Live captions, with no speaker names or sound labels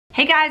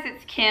Hey guys,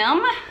 it's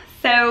Kim.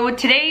 So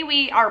today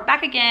we are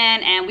back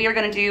again and we are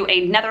going to do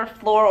another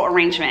floral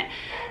arrangement.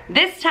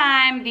 This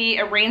time the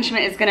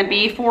arrangement is going to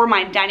be for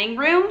my dining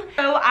room.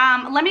 So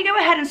let me go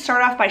ahead and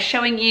start off by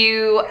showing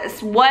you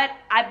what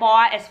I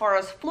bought as far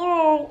as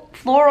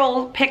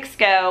floral picks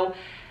go,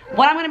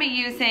 what I'm going to be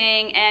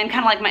using, and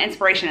kind of like my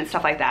inspiration and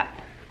stuff like that.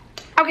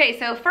 Okay,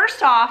 so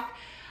first off,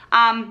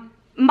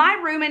 my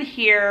room in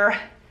here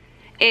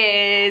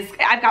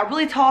I've got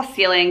really tall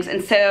ceilings,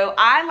 and so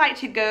I like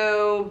to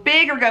go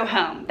big or go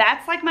home.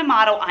 That's like my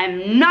motto.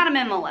 I'm not a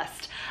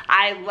minimalist.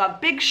 I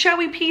love big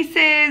showy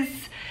pieces.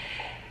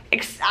 I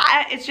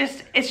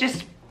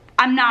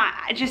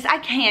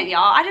can't,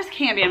 y'all. I just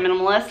can't be a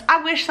minimalist.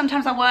 I wish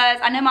sometimes I was.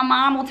 I know my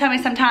mom will tell me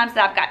sometimes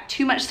that I've got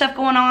too much stuff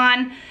going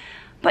on,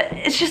 but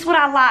it's just what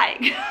I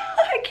like.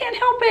 I can't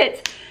help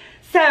it.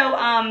 So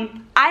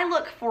I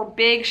look for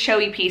big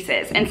showy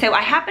pieces, and so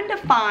I happened to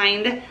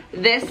find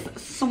this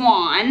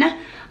swan.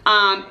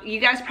 You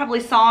guys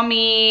probably saw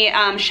me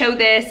show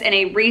this in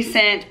a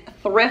recent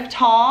thrift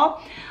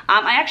haul.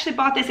 I actually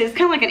bought this. It's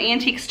kind of like an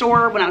antique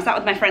store when I was out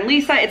with my friend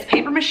Lisa. It's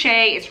paper mache.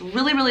 It's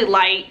really, really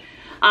light,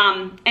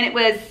 and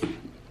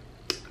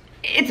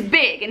it's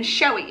big and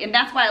showy, and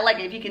that's why I like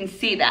it, if you can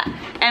see that.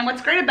 And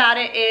what's great about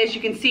it is you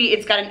can see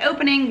it's got an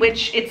opening,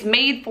 which it's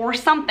made for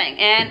something,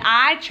 and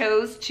I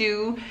chose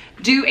to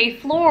do a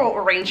floral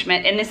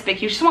arrangement in this big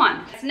huge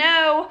swan.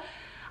 No,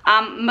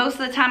 most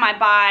of the time I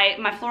buy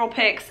my floral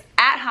picks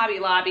at Hobby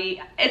Lobby.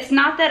 It's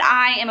not that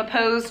I am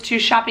opposed to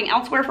shopping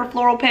elsewhere for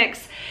floral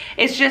picks.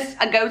 It's just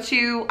a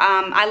go-to.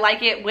 I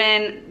like it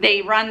when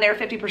they run their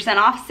 50%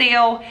 off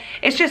sale.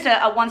 It's just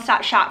a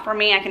one-stop shop for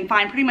me. I can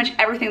find pretty much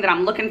everything that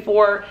I'm looking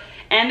for,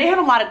 and they have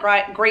a lot of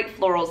great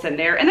florals in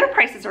there, and their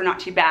prices are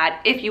not too bad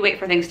if you wait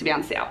for things to be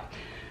on sale.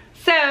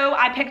 So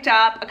I picked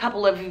up a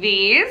couple of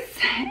these,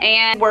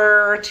 and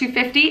were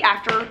 $2.50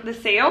 after the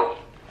sale.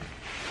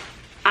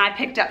 I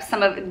picked up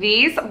some of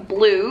these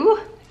blue,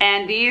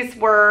 and these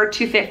were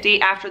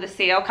 $2.50 after the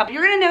sale.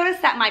 You're gonna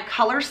notice that my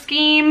color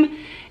scheme,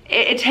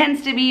 it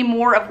tends to be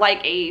more of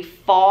like a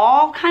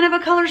fall kind of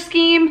a color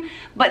scheme,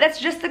 but that's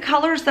just the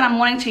colors that I'm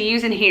wanting to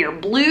use in here.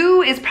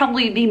 Blue is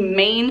probably the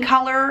main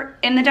color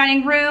in the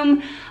dining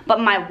room, but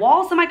my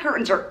walls and my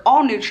curtains are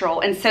all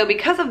neutral, and so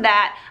because of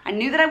that, I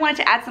knew that I wanted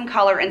to add some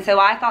color, and so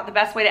I thought the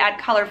best way to add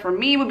color for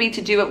me would be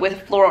to do it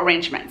with floral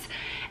arrangements.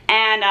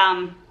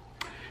 And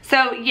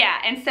so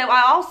yeah, and so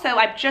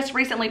I just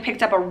recently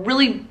picked up a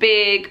really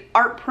big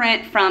art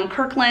print from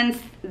Kirkland's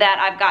that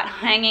I've got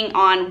hanging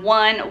on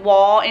one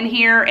wall in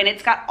here, and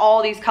it's got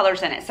all these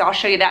colors in it. So I'll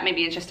show you that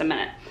maybe in just a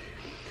minute.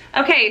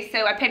 Okay,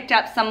 so I picked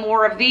up some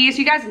more of these.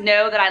 You guys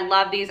know that I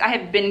love these. I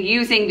have been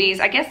using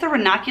these, I guess they're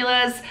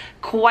ranunculus,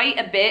 quite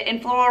a bit in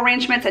floral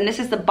arrangements, and this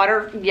is the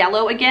butter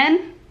yellow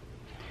again.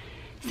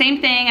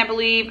 Same thing, I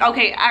believe.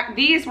 Okay,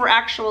 these were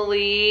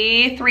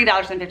actually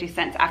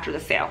 $3.50 after the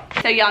sale.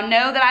 So y'all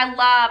know that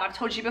I've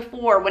told you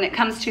before, when it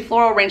comes to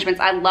floral arrangements,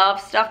 I love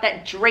stuff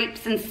that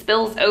drapes and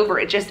spills over.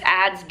 It just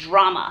adds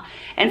drama.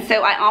 And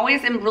so I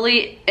always am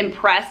really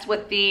impressed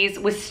with these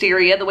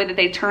wisteria, the way that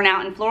they turn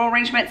out in floral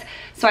arrangements.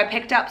 So I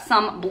picked up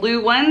some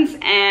blue ones,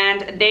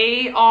 and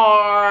they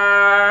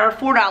are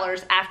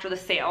 $4 after the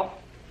sale.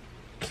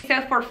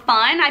 So for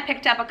fun, I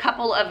picked up a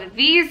couple of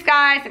these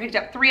guys. I picked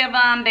up 3 of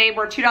them. They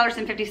were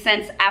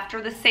 $2.50 after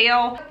the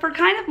sale. For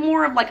kind of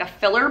more of like a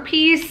filler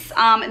piece,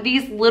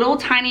 these little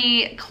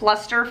tiny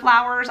cluster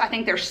flowers, I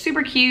think they're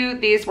super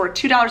cute. These were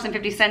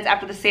 $2.50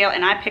 after the sale,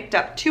 and I picked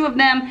up 2 of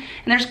them,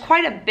 and there's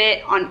quite a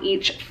bit on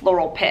each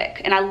floral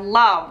pick, and I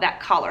love that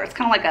color. It's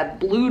kind of like a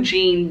blue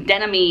jean,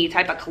 denim-y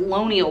type of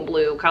colonial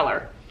blue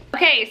color.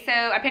 Okay, so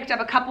I picked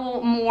up a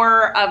couple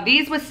more of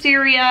these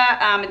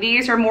wisteria.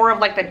 These are more of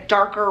like the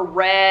darker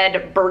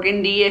red,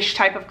 burgundy-ish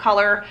type of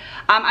color.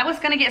 I was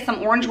gonna get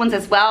some orange ones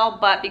as well,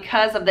 but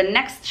because of the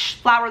next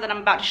flower that I'm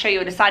about to show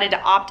you, I decided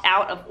to opt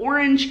out of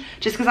orange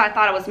just because I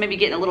thought I was maybe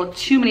getting a little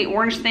too many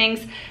orange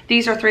things.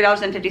 These are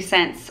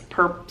 $3.50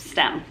 per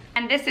stem.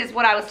 And this is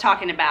what I was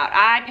talking about.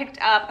 I picked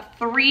up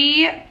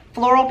 3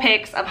 floral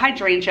picks of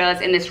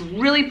hydrangeas in this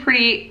really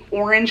pretty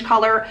orange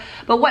color,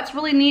 but what's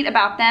really neat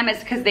about them is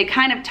because they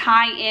kind of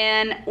tie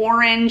in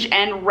orange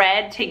and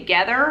red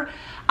together.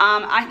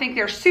 I think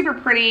they're super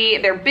pretty.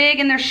 They're big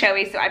and they're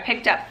showy, so I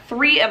picked up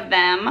 3 of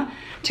them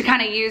to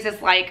kind of use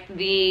as like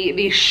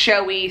the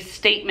showy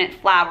statement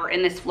flower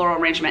in this floral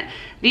arrangement.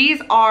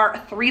 These are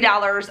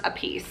 $3 a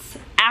piece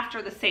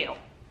after the sale.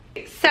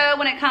 So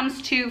when it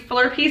comes to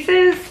filler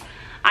pieces,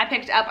 I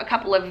picked up a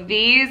couple of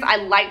these. I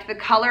liked the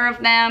color of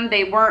them.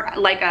 They weren't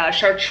like a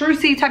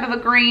chartreusey type of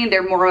a green.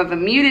 They're more of a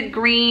muted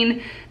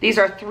green. These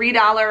are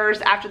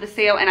 $3 after the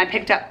sale, and I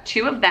picked up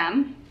 2 of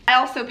them. I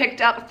also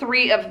picked up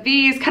 3 of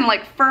these, kind of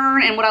like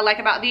fern, and what I like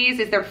about these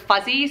is they're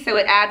fuzzy, so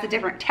it adds a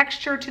different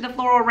texture to the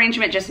floral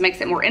arrangement, just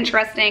makes it more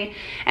interesting.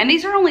 And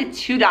these are only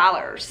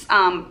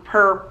 $2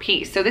 per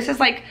piece. So this is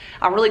like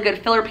a really good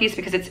filler piece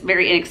because it's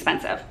very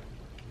inexpensive.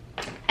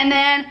 And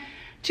then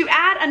to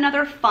add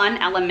another fun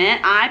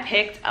element, I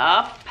picked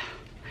up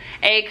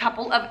a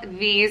couple of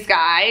these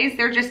guys.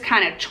 They're just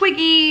kind of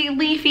twiggy,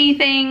 leafy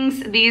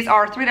things. These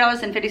are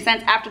 $3.50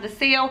 after the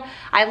sale.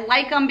 I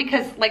like them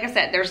because, like I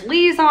said, there's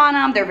leaves on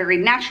them. They're very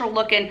natural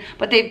looking,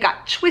 but they've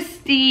got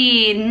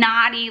twisty,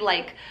 knotty,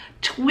 like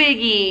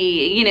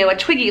twiggy, you know, a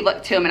twiggy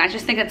look to them. And I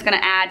just think it's gonna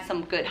add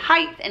some good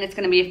height and it's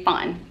gonna be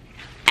fun.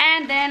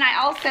 And then I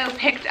also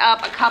picked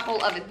up a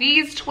couple of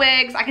these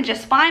twigs. I can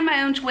just find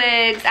my own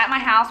twigs at my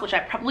house, which I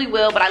probably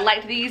will, but I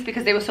liked these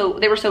because they were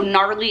so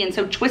gnarly and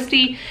so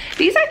twisty.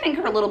 These I think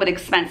are a little bit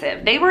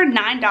expensive. They were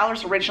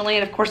 $9 originally,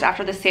 and of course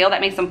after the sale that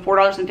makes them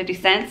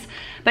 $4.50.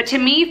 But to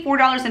me,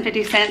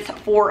 $4.50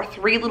 for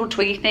 3 little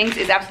twiggy things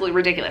is absolutely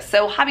ridiculous.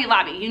 So Hobby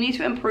Lobby, you need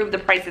to improve the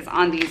prices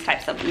on these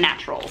types of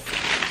naturals.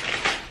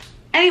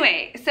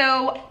 Anyway,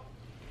 so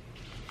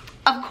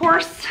of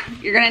course,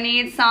 you're gonna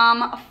need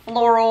some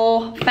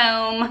floral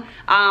foam,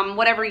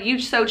 whatever you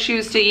so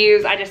choose to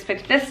use. I just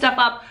picked this stuff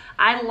up.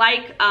 I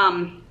like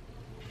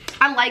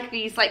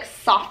these like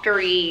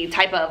softery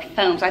type of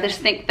foams. I just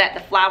think that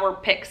the flower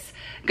picks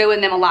go in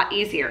them a lot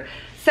easier.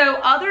 So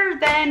other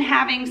than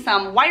having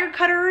some wire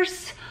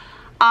cutters,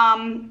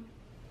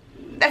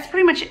 that's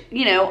pretty much,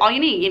 you know, all you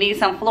need. You need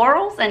some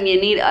florals and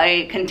you need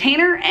a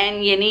container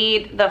and you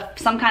need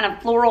some kind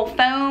of floral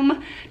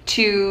foam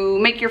to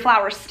make your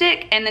flowers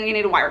stick, and then you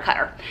need a wire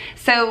cutter.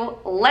 So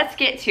let's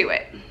get to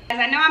it. As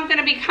I know I'm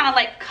gonna be kind of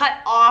like cut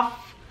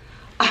off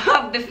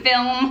of the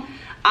film,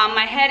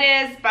 my head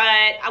is, but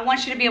I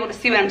want you to be able to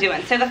see what I'm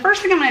doing. So the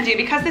first thing I'm gonna do,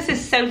 because this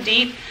is so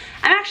deep,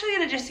 I'm actually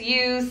gonna just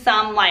use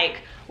some like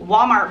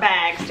Walmart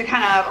bags to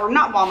kind of, or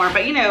not Walmart,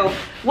 but you know,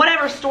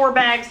 whatever store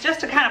bags, just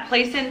to kind of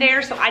place in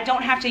there so I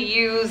don't have to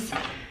use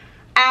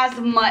as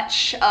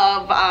much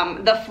of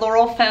the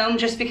floral foam,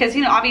 just because,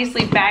 you know,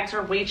 obviously bags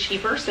are way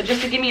cheaper. So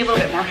just to give me a little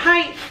bit more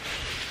height,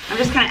 I'm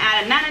just kind of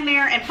adding that in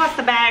there, and plus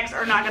the bags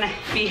are not going to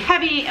be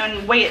heavy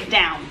and weigh it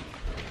down.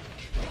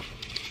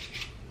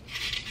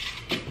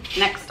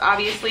 Next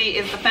obviously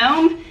is the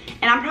foam,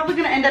 and I'm probably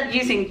going to end up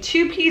using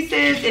 2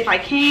 pieces if I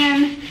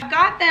can. I've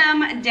got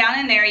them down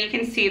in there. You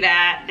can see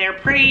that they're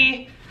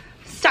pretty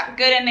stuck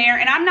good in there,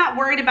 and I'm not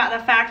worried about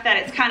the fact that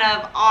it's kind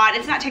of odd.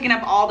 It's not taking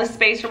up all the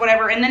space or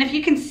whatever. And then if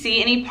you can see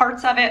any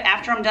parts of it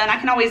after I'm done, I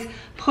can always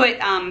put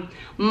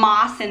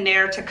moss in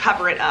there to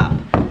cover it up.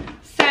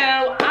 So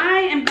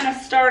I am going to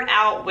start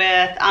out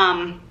with,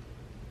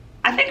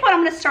 I think what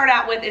I'm going to start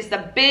out with is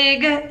the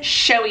big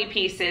showy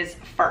pieces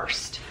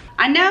first.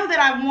 I know that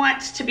I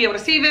want to be able to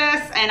see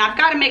this, and I've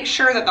got to make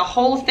sure that the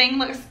whole thing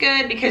looks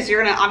good, because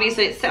you're going to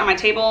obviously sit on my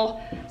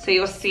table so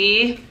you'll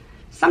see.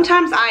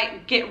 Sometimes I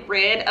get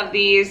rid of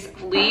these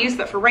leaves,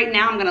 but for right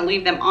now I'm going to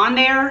leave them on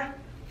there.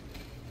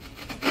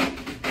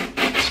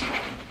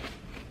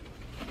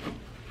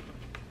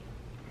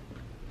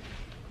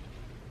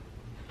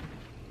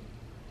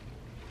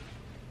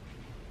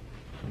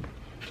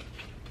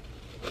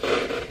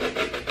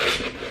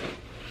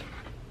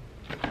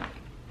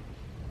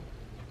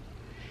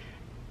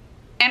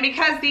 And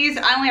because these,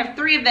 I only have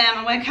 3 of them,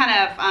 I'm going to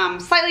kind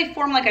of slightly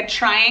form like a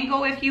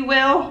triangle, if you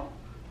will.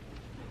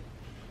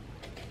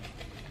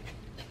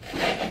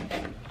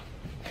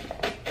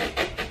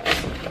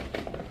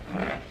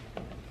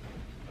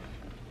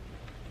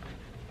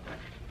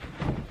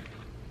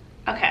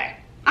 Okay,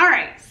 all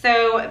right,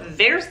 so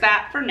there's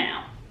that for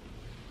now.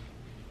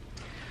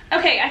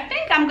 Okay, I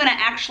think I'm gonna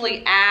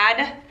actually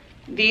add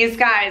these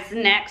guys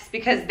next,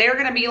 because they're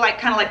gonna be like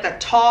kind of like the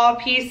tall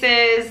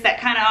pieces that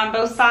kind of on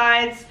both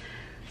sides,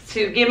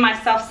 to give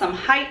myself some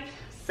height.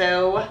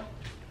 So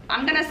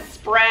I'm gonna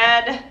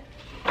spread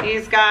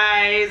these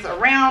guys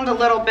around a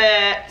little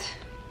bit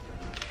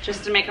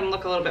just to make them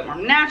look a little bit more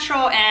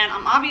natural, and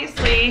I'm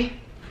obviously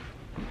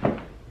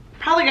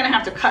probably gonna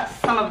have to cut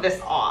some of this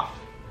off.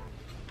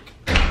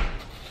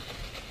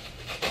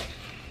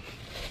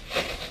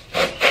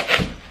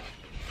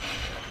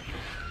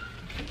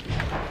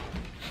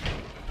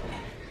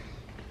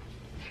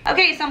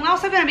 Okay, so I'm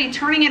also going to be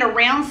turning it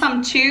around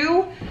some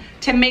too,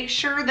 to make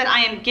sure that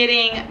I am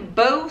getting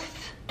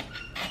both,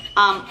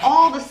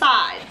 all the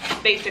sides,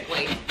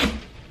 basically.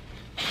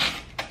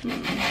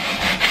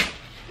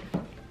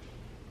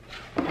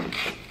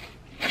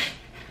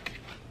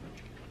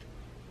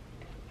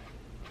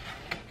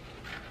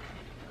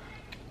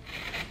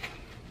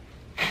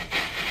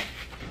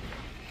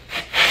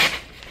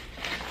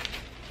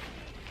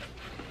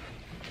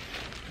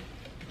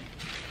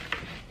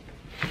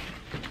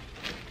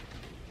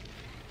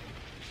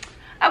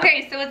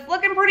 Okay, so it's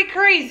looking pretty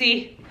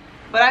crazy,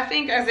 but I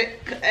think as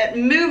it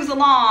moves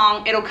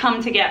along, it'll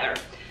come together.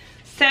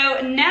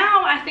 So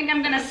now I think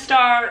I'm gonna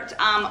start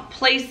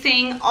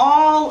placing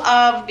all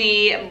of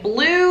the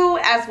blue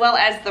as well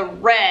as the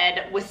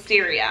red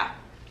wisteria.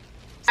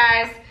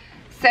 Guys,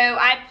 so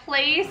I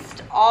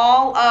placed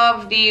all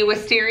of the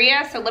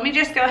wisteria, so let me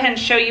just go ahead and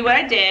show you what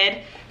I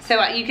did.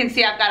 So you can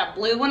see I've got a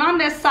blue one on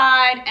this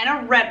side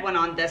and a red one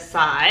on this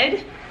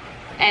side.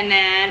 And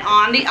then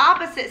on the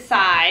opposite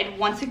side,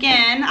 once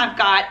again, I've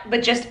got,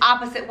 but just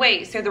opposite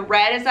ways. So the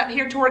red is up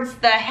here towards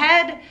the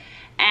head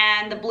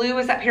and the blue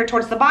is up here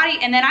towards the body.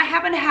 And then I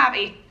happen to have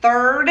a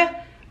third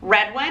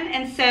red one.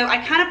 And so I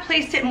kind of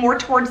placed it more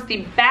towards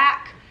the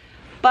back,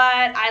 but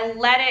I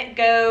let it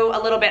go a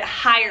little bit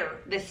higher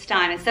this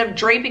time. Instead of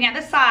draping at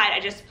the side, I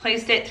just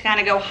placed it to kind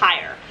of go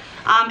higher.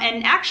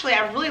 And actually,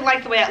 I really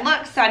like the way it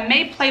looks, so I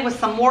may play with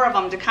some more of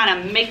them to kind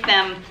of make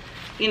them,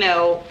 you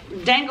know,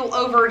 dangle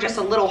over just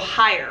a little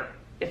higher,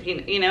 if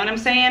you know what I'm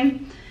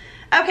saying.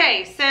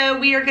 Okay, so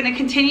we are gonna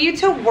continue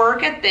to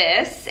work at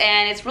this,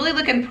 and it's really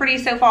looking pretty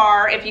so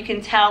far, if you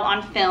can tell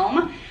on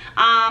film.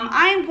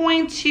 I'm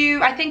going to,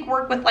 I think,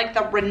 work with like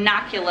the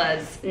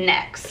ranunculus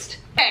next.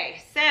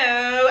 Okay, so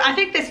I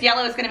think this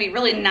yellow is gonna be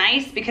really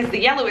nice because the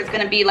yellow is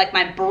gonna be like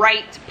my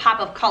bright pop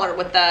of color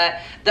with the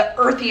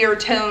earthier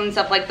tones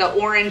of like the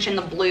orange and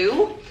the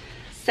blue.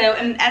 So,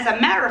 and as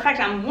a matter of fact,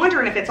 I'm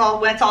wondering if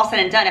when it's all said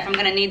and done, if I'm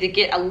gonna need to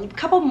get a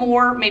couple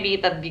more, maybe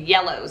the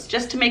yellows,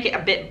 just to make it a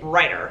bit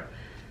brighter.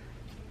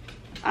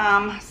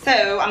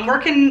 So I'm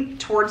working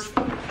towards,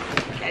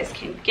 you guys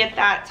can get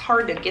that, it's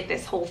hard to get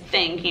this whole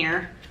thing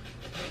here.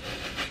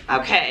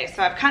 Okay,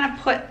 so I've kind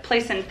of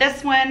placing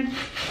this one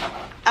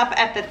up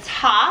at the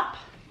top.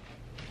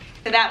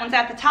 So that one's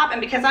at the top, and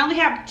because I only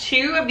have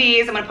 2 of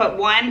these, I'm gonna put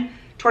one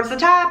towards the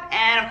top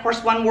and of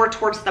course one more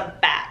towards the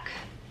back.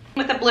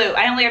 With the blue,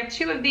 I only have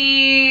 2 of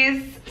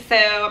these, so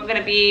I'm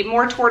gonna be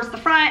more towards the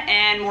front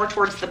and more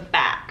towards the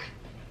back.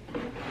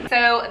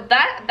 So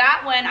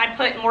that one I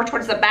put more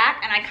towards the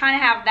back, and I kind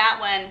of have that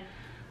one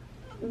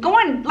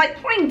going,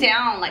 like pointing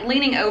down, like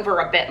leaning over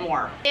a bit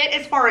more.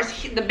 As far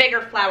as the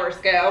bigger flowers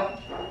go.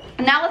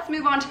 Now let's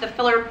move on to the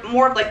filler,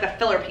 more of like the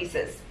filler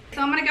pieces.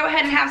 So I'm gonna go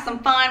ahead and have some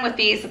fun with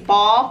these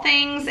ball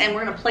things, and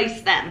we're gonna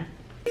place them.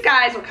 These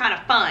guys are kind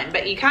of fun,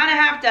 but you kind of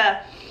have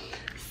to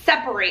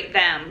separate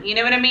them, you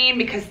know what I mean?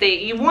 Because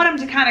you want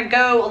them to kind of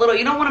go a little,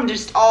 you don't want them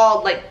just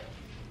all like,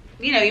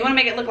 you know, you want to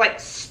make it look like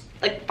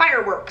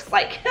fireworks,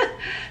 like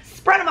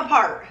spread them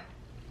apart.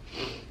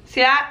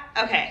 See that?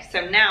 Okay,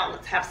 so now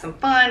let's have some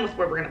fun with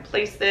where we're gonna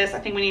place this. I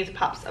think we need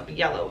pops of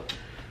yellow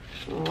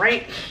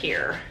right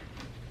here.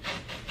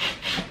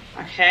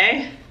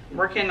 Okay,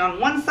 working on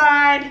one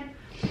side.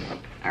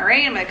 All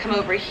right, I'm gonna come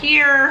over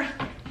here.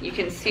 You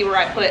can see where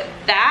I put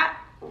that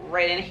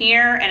right in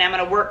here, and I'm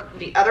gonna work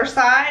the other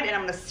side, and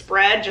I'm gonna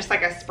spread just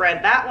like I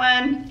spread that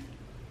one.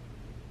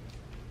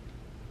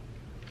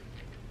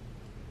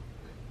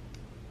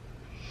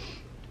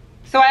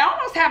 So I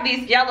almost have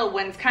these yellow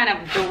ones kind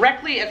of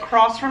directly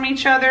across from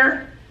each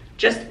other,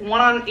 just one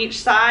on each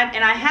side.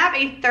 And I have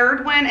a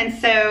third one, and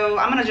so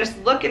I'm gonna just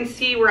look and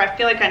see where I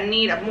feel like I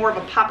need more of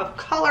a pop of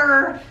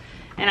color.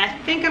 And I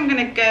think I'm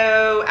gonna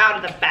go out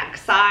of the back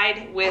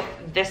side with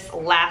this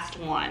last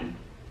one.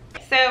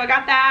 So I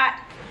got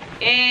that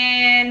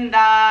in the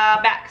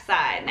back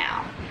side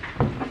now.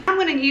 I'm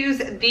gonna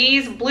use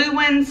these blue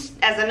ones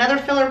as another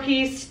filler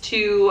piece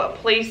to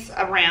place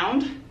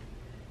around.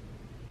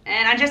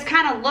 And I just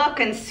kind of look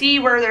and see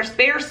where there's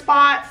bare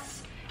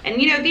spots.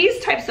 And you know, these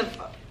types of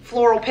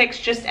floral picks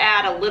just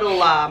add a little,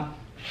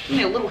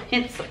 you know, little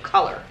hints of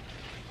color.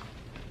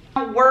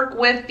 I'll work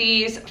with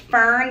these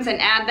ferns and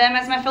add them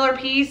as my filler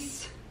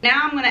piece.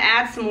 Now I'm gonna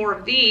add some more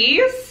of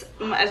these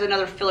as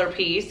another filler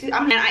piece. And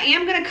I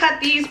am gonna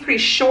cut these pretty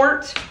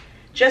short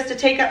just to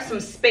take up some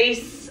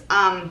space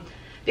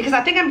because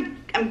I think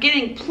I'm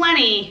getting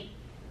plenty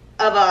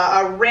of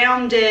a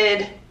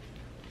rounded,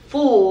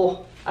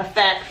 full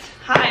effect.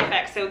 High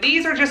effect. So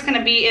these are just going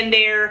to be in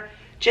there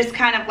just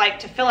kind of like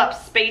to fill up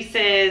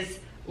spaces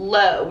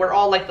low where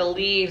all like the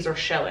leaves are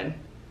showing.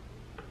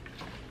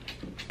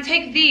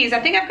 Take these. I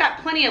think I've got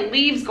plenty of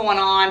leaves going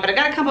on, but I've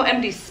got a couple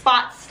empty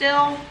spots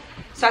still.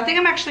 So I think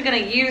I'm actually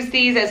going to use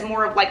these as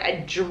more of like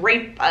a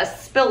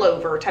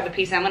spillover type of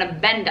piece. And I'm going to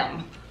bend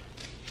them.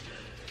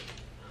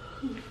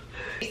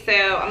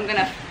 So I'm going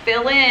to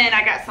fill in.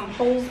 I got some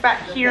holes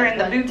back here in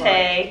the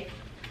bouquet.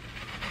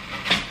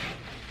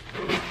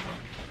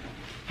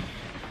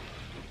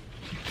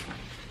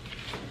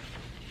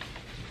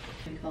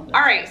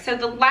 All right, so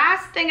the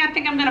last thing I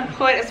think I'm gonna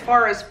put as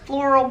far as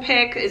floral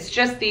pick is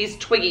just these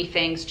twiggy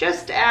things,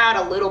 just to add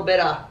a little bit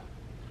of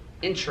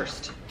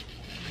interest.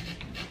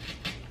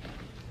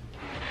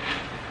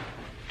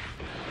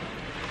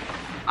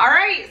 All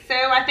right, so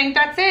I think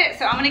that's it.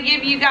 So I'm gonna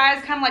give you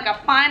guys kind of like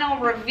a final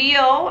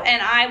reveal,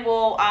 and I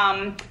will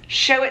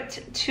show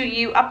it to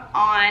you up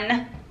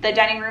on the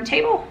dining room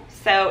table.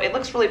 So it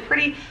looks really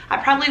pretty. I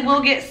probably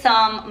will get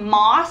some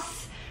moss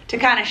to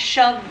kind of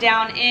shove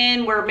down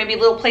in where maybe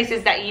little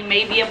places that you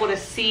may be able to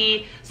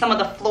see some of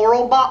the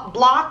floral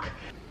block.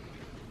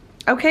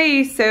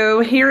 Okay, so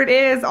here it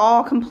is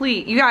all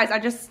complete. You guys, I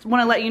just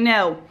want to let you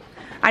know,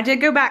 I did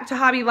go back to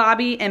Hobby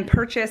Lobby and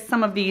purchase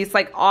some of these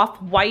like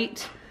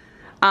off-white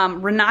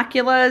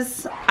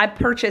ranunculus. I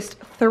purchased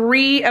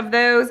 3 of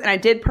those, and I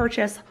did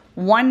purchase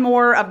 1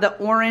 more of the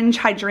orange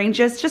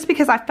hydrangeas just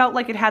because I felt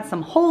like it had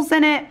some holes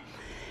in it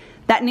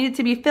that needed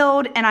to be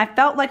filled, and I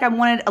felt like I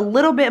wanted a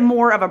little bit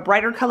more of a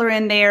brighter color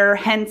in there,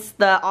 hence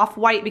the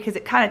off-white, because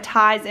it kind of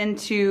ties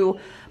into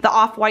the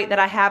off-white that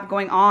I have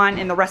going on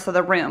in the rest of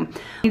the room.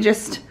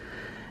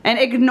 And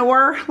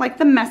ignore like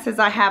the messes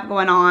I have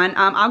going on.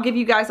 I'll give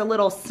you guys a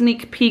little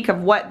sneak peek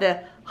of what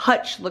the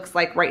hutch looks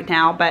like right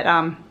now, but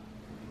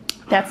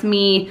that's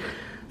me,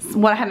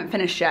 what I haven't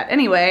finished yet.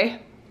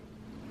 Anyway,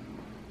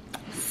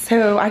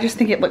 so I just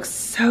think it looks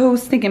so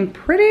stinking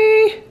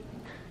pretty.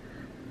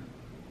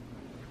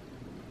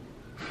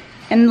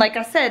 And like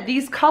I said,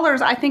 these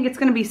colors, I think it's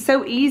gonna be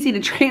so easy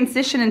to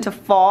transition into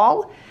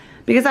fall,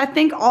 because I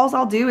think all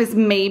I'll do is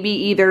maybe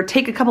either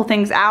take a couple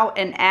things out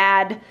and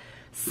add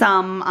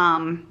some,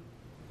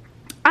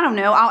 I don't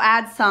know, I'll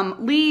add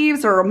some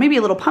leaves or maybe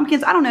a little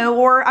pumpkins, I don't know,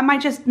 or I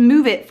might just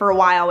move it for a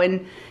while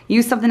and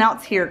use something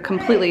else here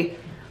completely.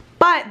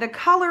 But the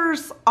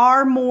colors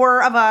are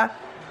more of a,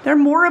 they're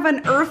more of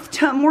an earth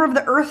tone, more of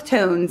the earth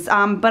tones,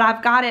 but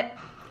I've got it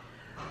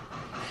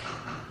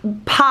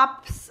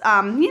pops,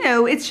 you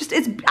know, it's just,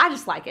 I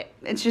just like it.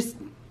 It's just,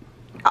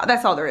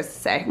 that's all there is to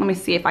say. Let me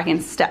see if I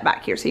can step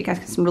back here so you guys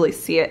can really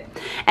see it.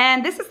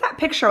 And this is that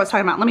picture I was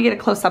talking about. Let me get a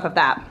close up of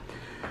that.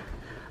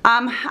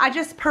 I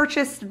just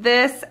purchased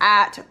this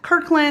at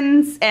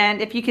Kirkland's,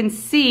 and if you can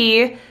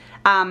see,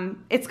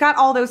 it's got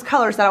all those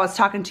colors that I was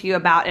talking to you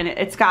about in it.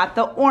 It's got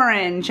the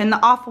orange and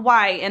the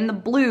off-white and the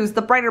blues,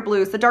 the brighter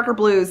blues, the darker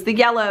blues, the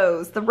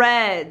yellows, the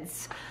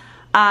reds.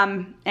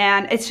 And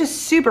it's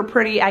just super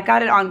pretty. I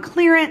got it on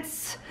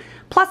clearance.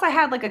 Plus I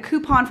had like a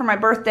coupon for my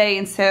birthday,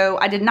 and so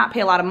I did not pay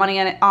a lot of money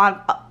on it,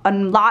 a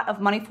lot of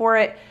money for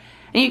it.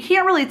 And you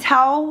can't really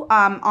tell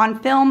on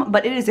film,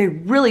 but it is a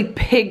really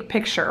big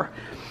picture.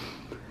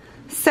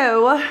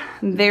 So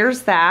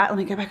there's that. Let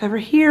me go back over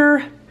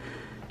here.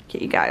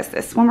 Get you guys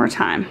this one more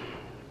time.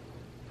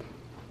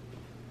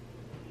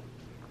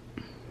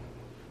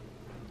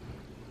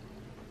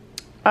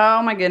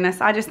 Oh my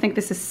goodness, I just think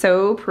this is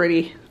so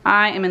pretty.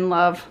 I am in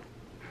love.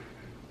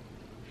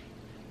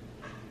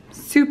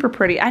 Super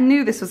pretty. I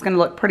knew this was gonna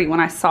look pretty when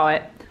I saw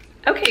it.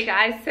 Okay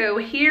guys, so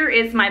here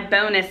is my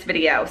bonus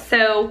video.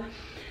 So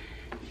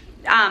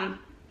I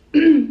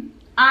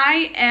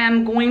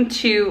am going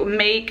to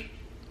make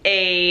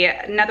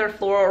another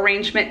floral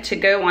arrangement to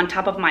go on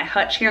top of my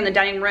hutch here in the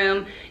dining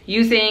room,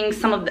 using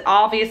some of the,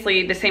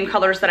 obviously the same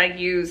colors that I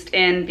used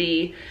in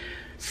the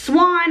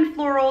swan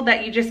floral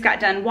that you just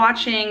got done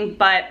watching,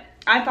 but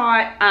I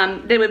thought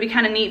that it would be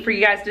kind of neat for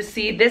you guys to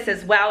see this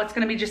as well. It's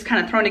going to be just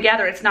kind of thrown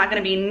together. It's not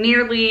going to be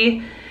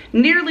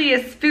nearly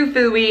as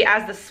foo-foo-y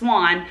as the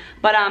swan,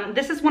 but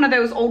this is one of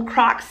those old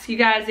crocks, you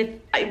guys, if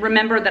I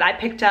remember, that I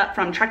picked up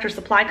from Tractor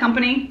Supply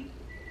Company.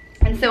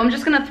 And so I'm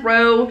just going to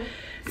throw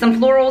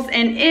some florals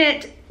in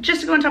it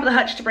just to go on top of the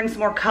hutch to bring some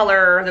more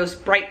color, those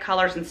bright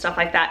colors and stuff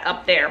like that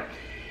up there.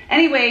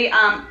 Anyway,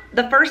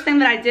 the first thing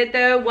that I did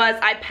though was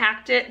I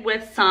packed it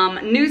with some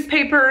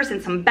newspapers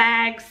and some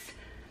bags,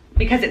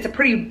 because it's a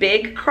pretty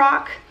big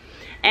crock,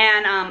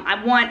 and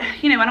I want,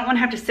 you know, I don't want to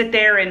have to sit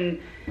there and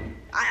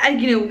I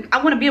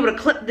want to be able to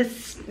clip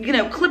this, you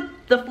know, clip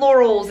the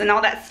florals and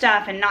all that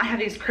stuff and not have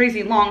these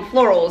crazy long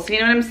florals, you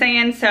know what I'm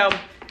saying? So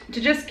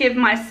to just give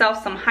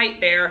myself some height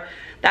there,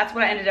 that's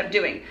what I ended up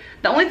doing.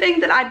 The only thing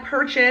that I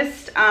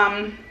purchased,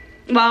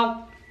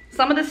 well,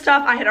 some of the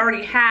stuff I had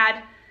already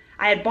had.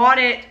 I had bought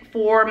it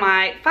for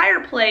my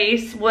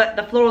fireplace,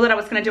 the floral that I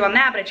was gonna do on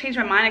that, but I changed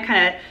my mind. I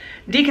kind of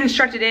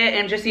deconstructed it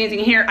and just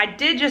using it here. I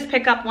did just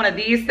pick up one of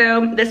these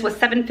though. This was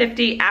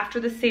 $7.50 after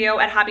the sale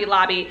at Hobby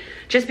Lobby,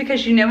 just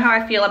because you know how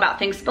I feel about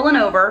things spilling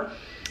over.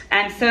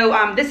 And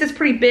so this is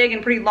pretty big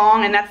and pretty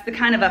long, and that's the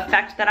kind of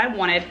effect that I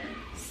wanted.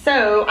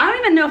 So I don't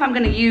even know if I'm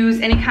gonna use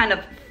any kind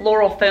of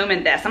floral foam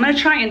in this. I'm gonna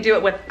try and do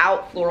it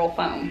without floral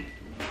foam.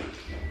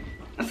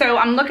 So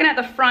I'm looking at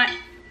the front.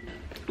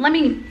 Let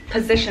me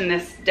position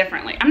this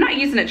differently. I'm not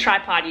using a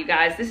tripod, you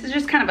guys. This is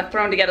just kind of a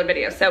thrown together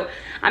video. So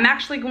I'm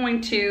actually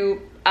going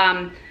to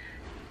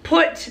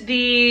put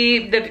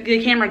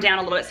the camera down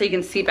a little bit so you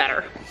can see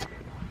better.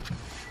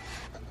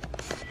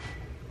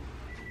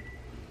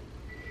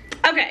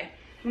 Okay,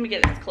 let me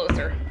get this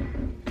closer.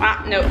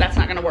 Ah, nope, that's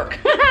not gonna work.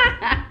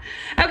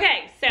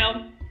 Okay,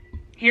 so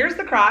here's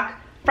the crock.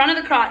 Front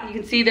of the crock, you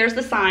can see there's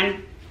the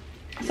sign.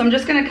 So I'm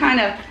just gonna kind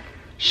of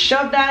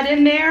shove that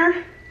in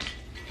there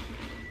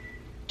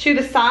to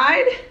the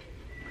side.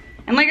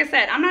 And like I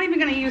said, I'm not even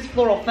gonna use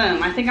floral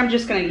foam. I think I'm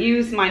just gonna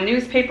use my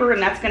newspaper,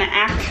 and that's gonna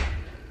act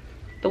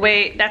the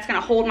way, that's gonna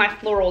hold my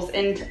florals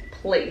into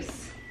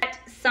place.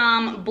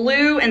 Some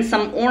blue and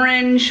some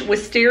orange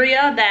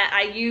wisteria that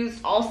I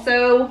used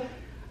also.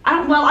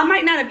 Well, I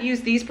might not have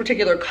used these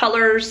particular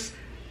colors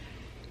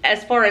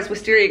as far as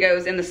wisteria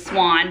goes in the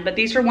swan, but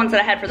these are ones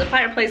that I had for the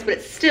fireplace, but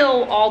it's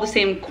still all the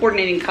same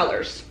coordinating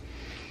colors.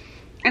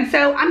 And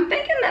so I'm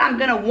thinking that I'm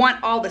gonna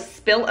want all the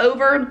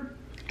spillover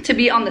to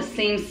be on the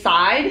same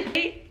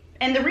side.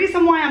 And the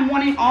reason why I'm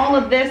wanting all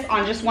of this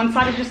on just one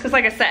side is just because,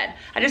 like I said,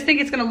 I just think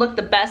it's gonna look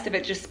the best if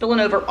it's just spilling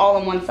over all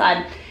on one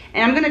side.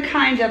 And I'm gonna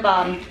kind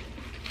of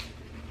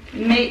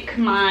make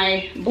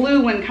my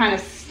blue one kind of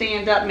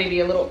stand up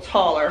maybe a little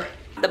taller.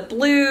 The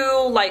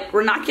blue, like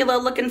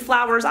ranunculus looking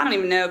flowers, I don't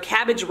even know,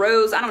 cabbage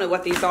rose, I don't know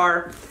what these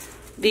are.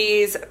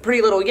 These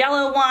pretty little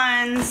yellow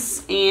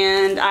ones,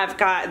 and I've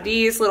got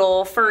these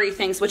little furry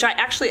things, which I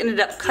actually ended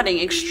up cutting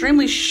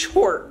extremely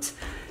short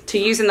to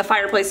use in the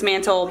fireplace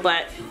mantle,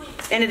 but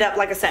ended up,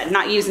 like I said,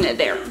 not using it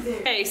there.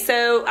 Okay,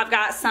 so I've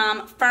got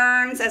some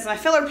ferns as my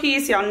filler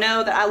piece. Y'all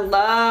know that I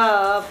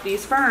love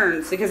these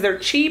ferns because they're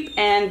cheap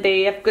and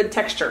they have good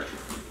texture.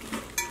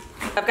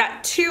 I've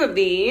got 2 of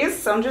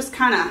these, so I'm just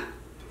kind of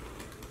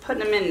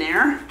putting them in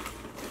there.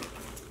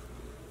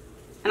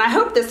 And I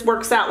hope this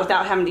works out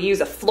without having to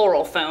use a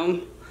floral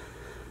foam.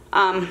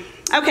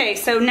 Okay,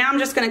 so now I'm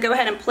just gonna go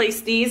ahead and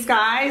place these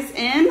guys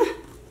in.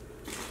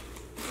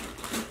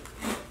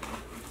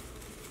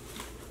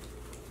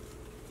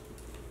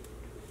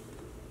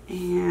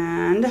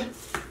 And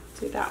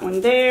do that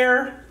one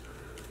there.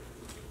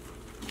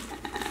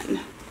 And,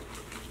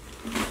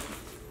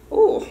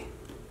 oh,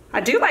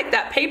 I do like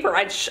that paper.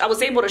 I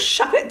was able to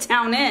shove it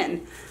down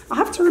in. I'll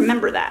have to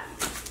remember that.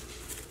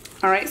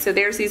 All right, so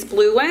there's these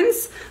blue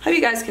ones. I hope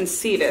you guys can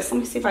see this. Let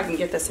me see if I can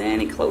get this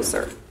any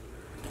closer.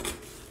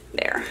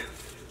 There.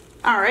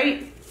 All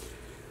right.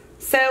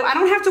 So I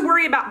don't have to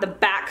worry about the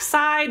back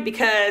side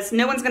because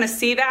no one's gonna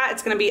see that.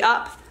 It's gonna be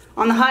up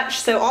on the hutch.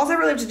 So all I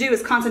really have to do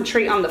is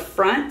concentrate on the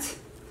front.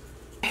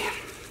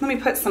 Let me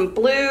put some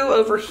blue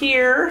over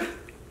here.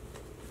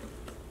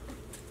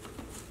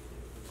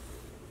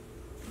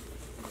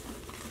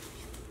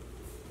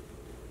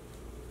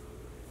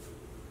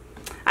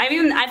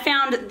 I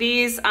found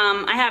these,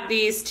 I have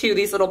these too,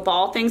 these little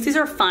ball things. These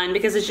are fun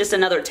because it's just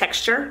another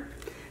texture.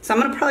 So I'm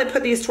gonna probably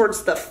put these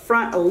towards the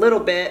front a little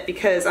bit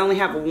because I only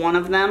have 1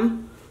 of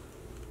them.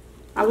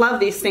 I love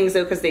these things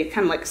though because they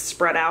kind of like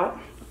spread out.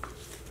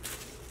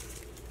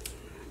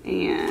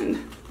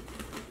 And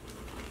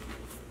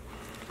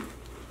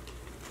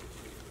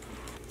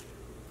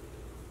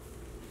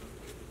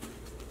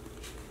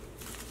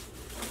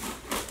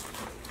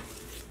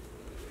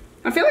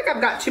I feel like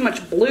I've got too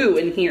much blue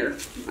in here.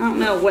 I don't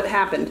know what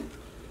happened,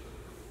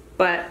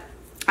 but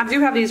I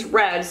do have these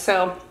reds,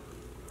 so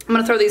I'm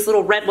gonna throw these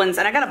little red ones,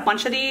 and I got a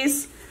bunch of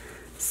these,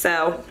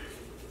 so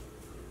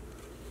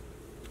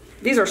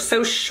these are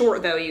so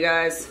short though, you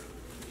guys.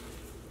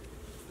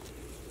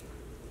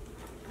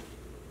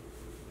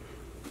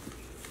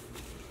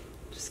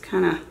 Just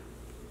kind of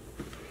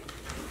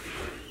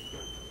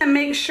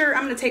make sure.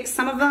 I'm gonna take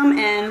some of them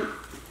and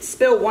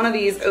spill one of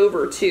these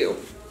over too.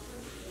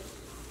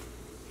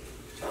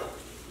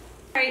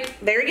 All right,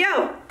 there you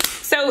go.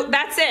 So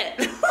that's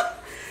it.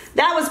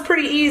 That was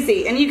pretty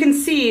easy, and you can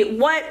see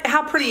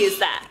how pretty is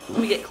that? Let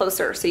me get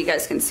closer so you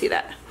guys can see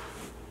that.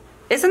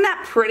 Isn't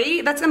that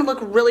pretty? That's gonna look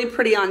really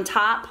pretty on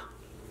top.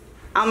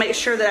 I'll make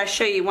sure that I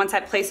show you once I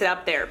place it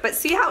up there. But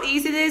see how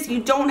easy it is? You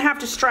don't have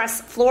to stress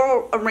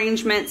floral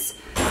arrangements.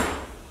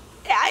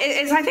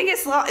 I think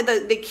it's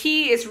the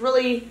key is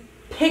really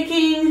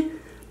picking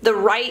the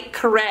right,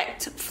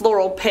 correct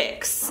floral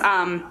picks.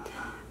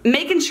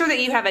 Making sure that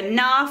you have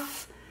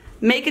enough,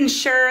 making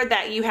sure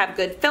that you have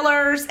good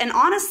fillers, and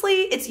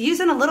honestly, it's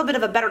using a little bit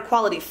of a better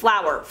quality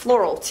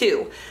floral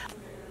too.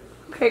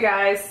 Okay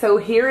guys, so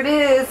here it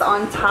is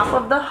on top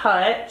of the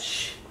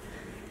hutch.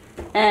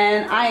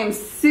 And I am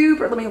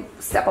let me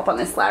step up on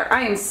this ladder.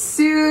 I am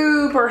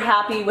super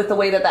happy with the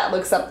way that that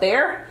looks up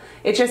there.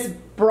 It just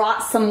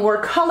brought some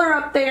more color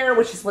up there,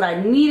 which is what I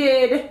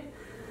needed,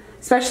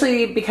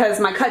 especially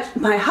because my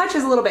hutch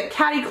is a little bit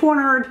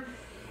catty-cornered.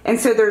 And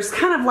so there's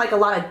kind of like a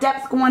lot of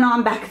depth going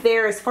on back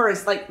there as far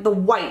as like the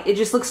white. It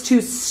just looks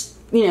too,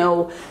 you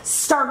know,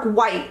 stark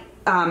white.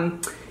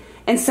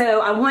 And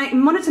so I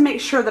wanted to make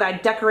sure that I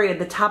decorated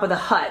the top of the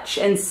hutch.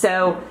 And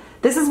so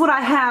this is what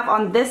I have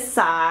on this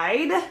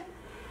side.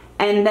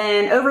 And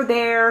then over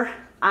there,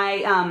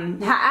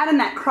 adding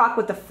that crock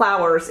with the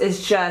flowers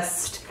is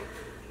just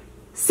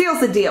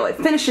seals the deal. It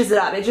finishes it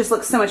up. It just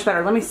looks so much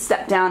better. Let me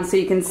step down so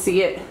you can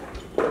see it.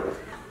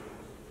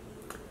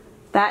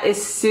 That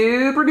is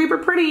super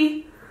duper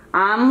pretty.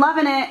 I'm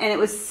loving it, and it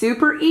was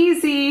super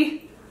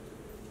easy.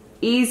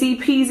 Easy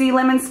peasy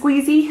lemon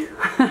squeezy.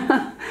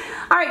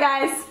 All right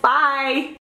guys, bye.